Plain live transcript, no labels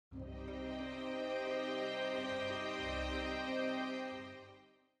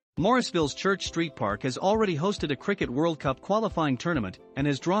Morrisville's Church Street Park has already hosted a Cricket World Cup qualifying tournament and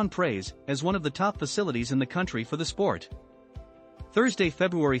has drawn praise as one of the top facilities in the country for the sport. Thursday,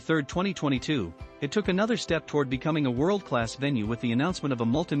 February 3, 2022, it took another step toward becoming a world-class venue with the announcement of a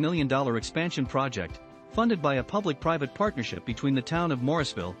multi-million-dollar expansion project, funded by a public-private partnership between the town of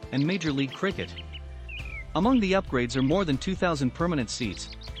Morrisville and Major League Cricket. Among the upgrades are more than 2,000 permanent seats,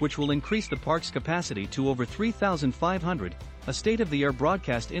 which will increase the park's capacity to over 3,500, a state-of-the-art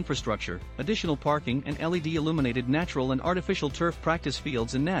broadcast infrastructure, additional parking and LED-illuminated natural and artificial turf practice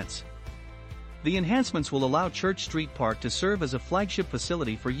fields and nets. The enhancements will allow Church Street Park to serve as a flagship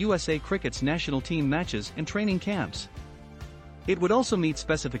facility for USA Cricket's national team matches and training camps. It would also meet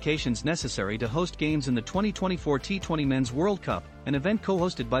specifications necessary to host games in the 2024 T20 Men's World Cup, an event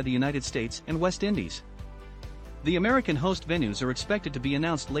co-hosted by the United States and West Indies. The American host venues are expected to be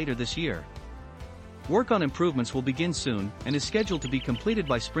announced later this year. Work on improvements will begin soon and is scheduled to be completed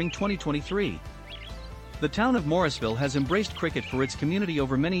by spring 2023. The town of Morrisville has embraced cricket for its community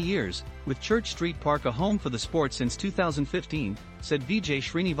over many years, with Church Street Park a home for the sport since 2015, said Vijay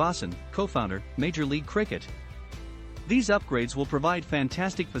Srinivasan, co-founder, Major League Cricket. These upgrades will provide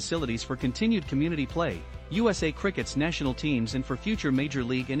fantastic facilities for continued community play, USA Cricket's national teams and for future Major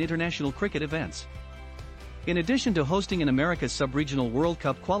League and international cricket events. In addition to hosting an America's Sub-Regional World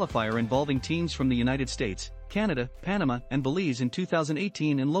Cup qualifier involving teams from the United States, Canada, Panama, and Belize in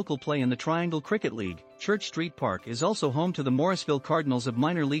 2018 in local play in the Triangle Cricket League, Church Street Park is also home to the Morrisville Cardinals of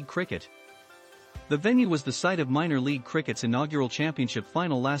minor league cricket. The venue was the site of minor league cricket's inaugural championship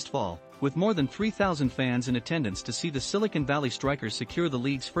final last fall, with more than 3,000 fans in attendance to see the Silicon Valley Strikers secure the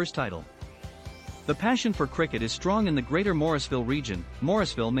league's first title. The passion for cricket is strong in the greater Morrisville region,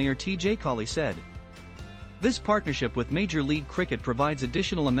 Morrisville Mayor T.J. Colley said. This partnership with Major League Cricket provides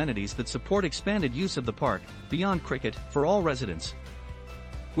additional amenities that support expanded use of the park, beyond cricket, for all residents.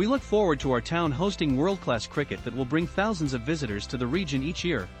 We look forward to our town hosting world-class cricket that will bring thousands of visitors to the region each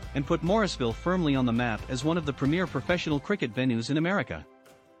year, and put Morrisville firmly on the map as one of the premier professional cricket venues in America.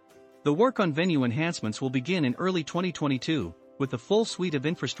 The work on venue enhancements will begin in early 2022, with a full suite of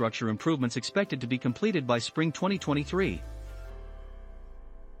infrastructure improvements expected to be completed by spring 2023.